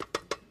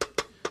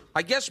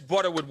 I guess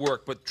butter would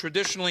work, but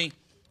traditionally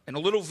and a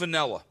little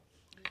vanilla.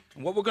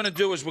 And what we're going to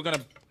do is we're going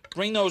to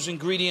bring those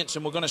ingredients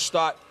and we're going to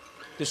start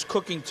this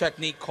cooking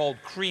technique called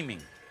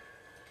creaming.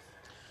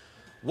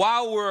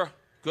 While we're...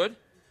 Good?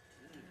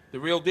 The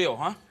real deal,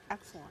 huh?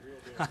 Excellent.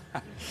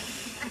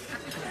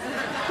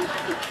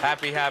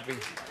 Happy, happy.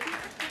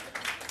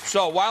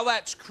 So while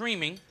that's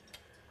creaming,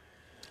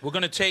 we're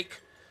going to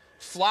take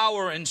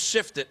flour and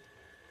sift it.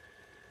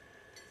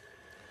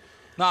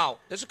 Now,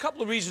 there's a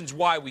couple of reasons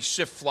why we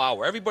sift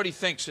flour. Everybody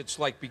thinks it's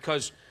like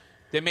because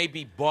there may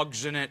be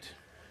bugs in it.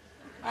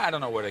 I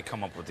don't know where they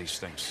come up with these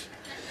things.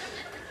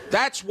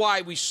 That's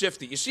why we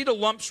sift it. You see the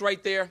lumps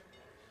right there?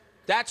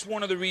 That's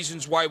one of the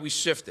reasons why we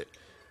sift it.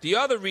 The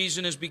other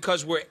reason is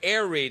because we're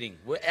aerating.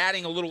 We're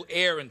adding a little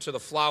air into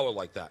the flour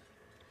like that.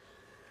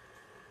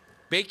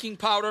 Baking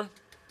powder,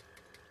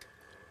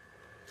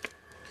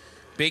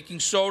 baking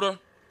soda,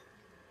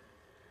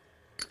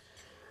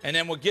 and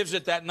then what gives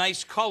it that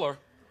nice color,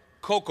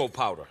 cocoa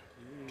powder.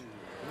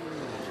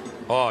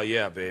 Oh,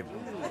 yeah, babe.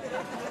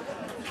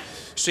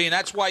 See, and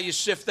that's why you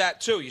sift that,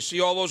 too. You see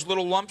all those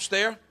little lumps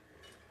there?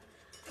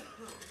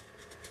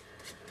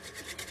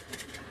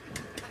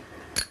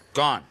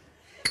 Gone.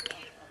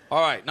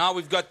 All right, now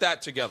we've got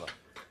that together.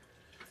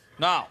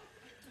 Now,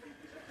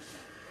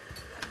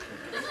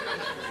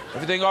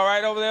 everything all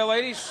right over there,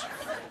 ladies?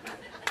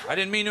 I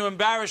didn't mean to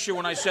embarrass you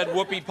when I said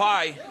whoopie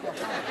pie.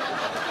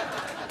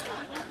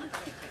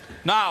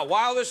 Now,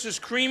 while this is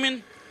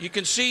creaming, you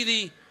can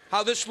see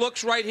how this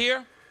looks right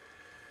here.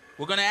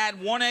 We're going to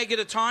add 1 egg at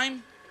a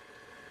time.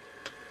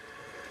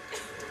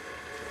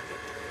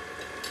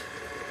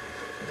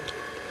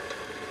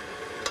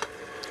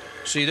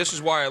 See, this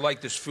is why I like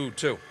this food,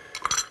 too.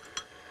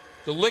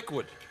 The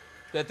liquid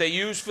that they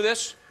use for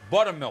this,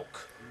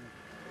 buttermilk.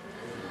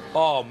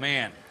 Oh,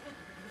 man.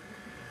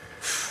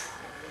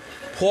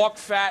 Pork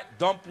fat,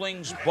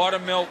 dumplings,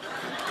 buttermilk.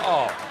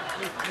 Oh.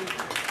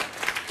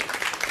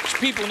 These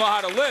people know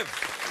how to live.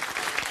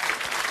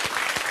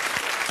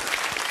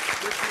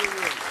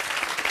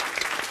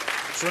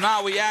 So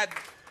now we add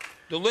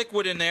the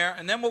liquid in there,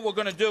 and then what we're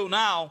going to do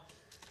now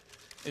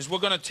is we're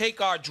going to take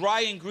our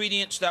dry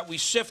ingredients that we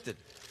sifted.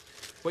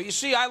 But you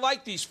see, I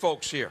like these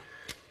folks here.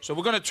 So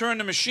we're going to turn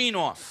the machine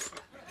off.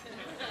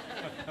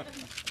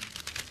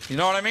 You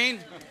know what I mean?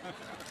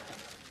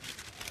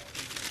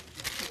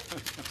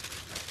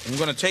 And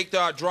we're going to take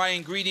our dry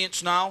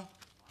ingredients now,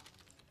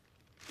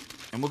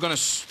 and we're going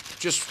to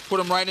just put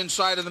them right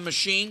inside of the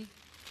machine.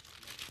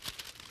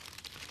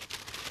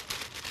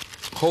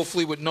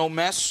 Hopefully with no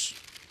mess.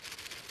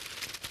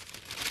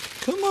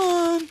 Come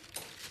on.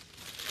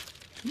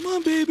 Come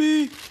on,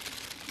 baby.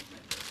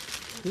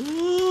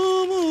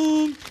 Come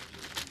on.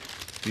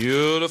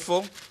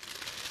 Beautiful.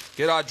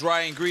 Get our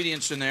dry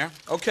ingredients in there.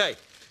 Okay.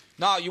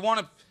 Now, you want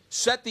to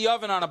set the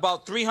oven on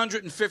about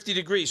 350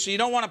 degrees. So you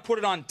don't want to put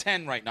it on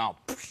 10 right now.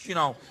 You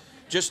know,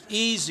 just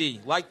easy,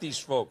 like these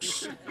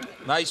folks.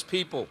 Nice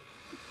people.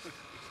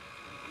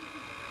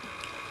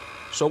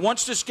 So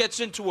once this gets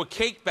into a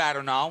cake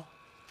batter now,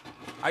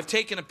 I've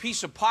taken a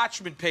piece of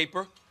parchment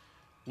paper,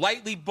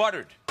 lightly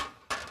buttered.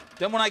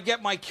 Then when I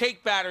get my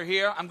cake batter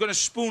here, I'm going to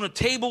spoon a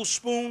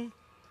tablespoon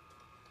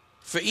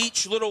for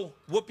each little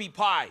whoopie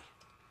pie.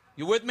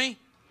 You with me?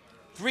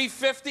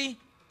 350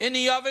 in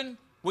the oven.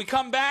 We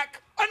come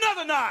back,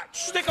 another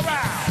notch. Stick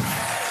around.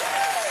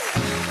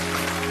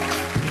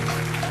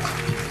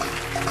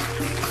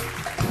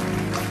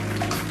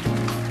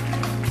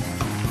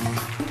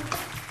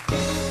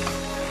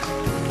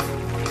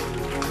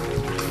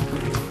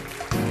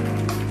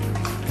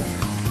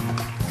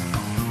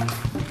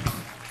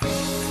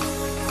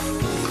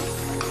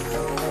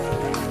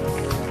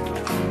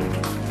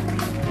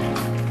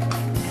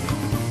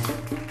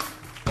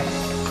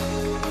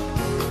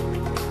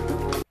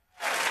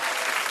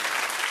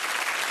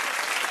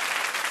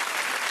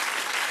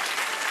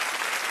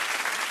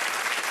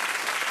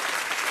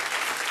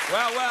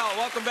 Well,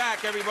 welcome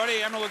back, everybody.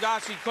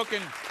 Emeril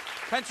cooking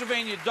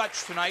Pennsylvania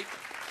Dutch tonight.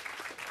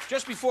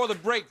 Just before the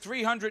break,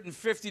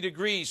 350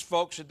 degrees,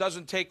 folks. It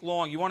doesn't take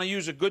long. You want to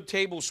use a good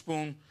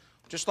tablespoon,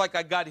 just like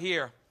I got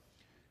here.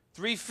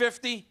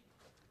 350,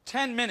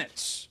 10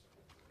 minutes.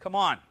 Come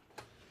on.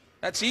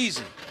 That's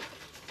easy.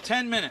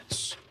 10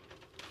 minutes.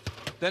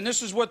 Then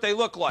this is what they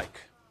look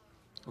like.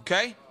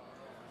 Okay?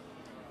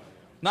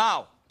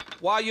 Now,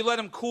 while you let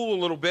them cool a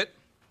little bit,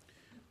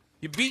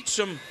 you beat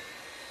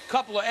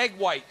couple of egg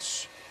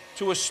whites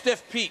to a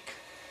stiff peak.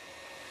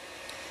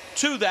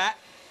 To that,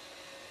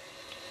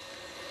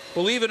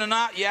 believe it or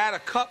not, you add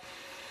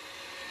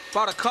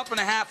about a cup and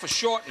a half of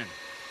shortening.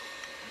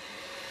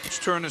 Let's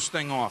turn this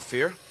thing off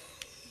here.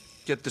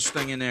 Get this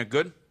thing in there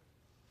good.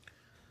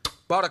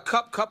 About a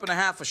cup and a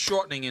half of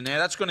shortening in there.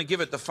 That's going to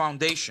give it the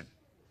foundation.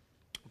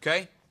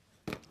 Okay?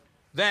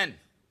 Then,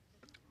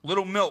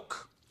 little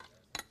milk,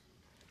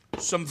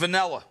 some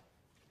vanilla,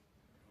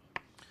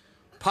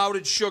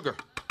 powdered sugar.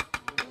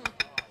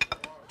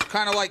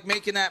 Kind of like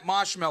making that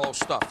marshmallow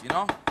stuff, you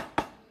know?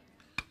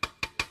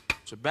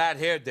 It's a bad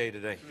hair day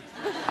today.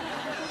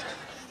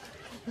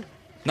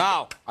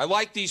 Now, I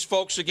like these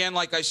folks again,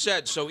 like I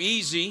said, so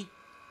easy.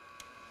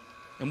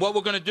 And what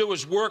we're going to do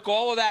is work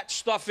all of that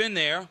stuff in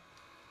there,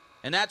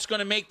 and that's going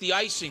to make the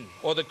icing,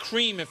 or the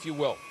cream, if you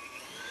will.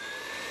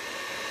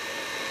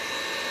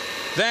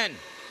 Then,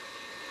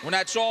 when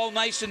that's all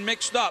nice and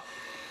mixed up,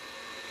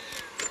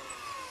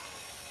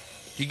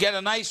 you get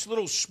a nice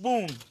little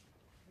spoon.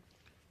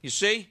 You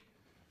see?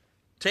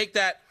 Take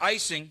that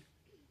icing.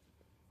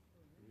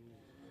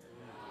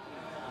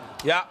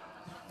 Yeah.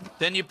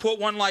 Then you put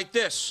one like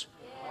this.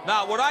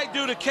 Now, what I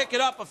do to kick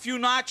it up a few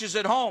notches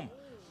at home,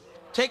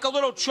 take a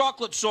little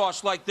chocolate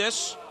sauce like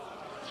this,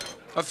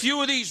 a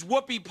few of these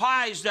whoopie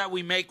pies that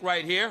we make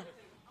right here,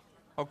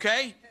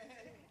 okay?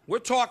 We're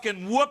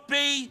talking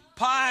whoopie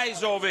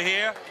pies over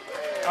here,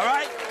 all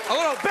right? A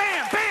little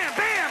bam, bam,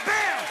 bam,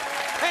 bam.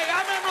 Hey,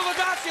 I'm Emeril.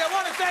 I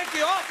want to thank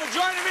you all for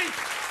joining me.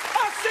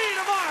 I'll see you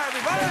tomorrow,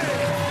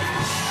 everybody.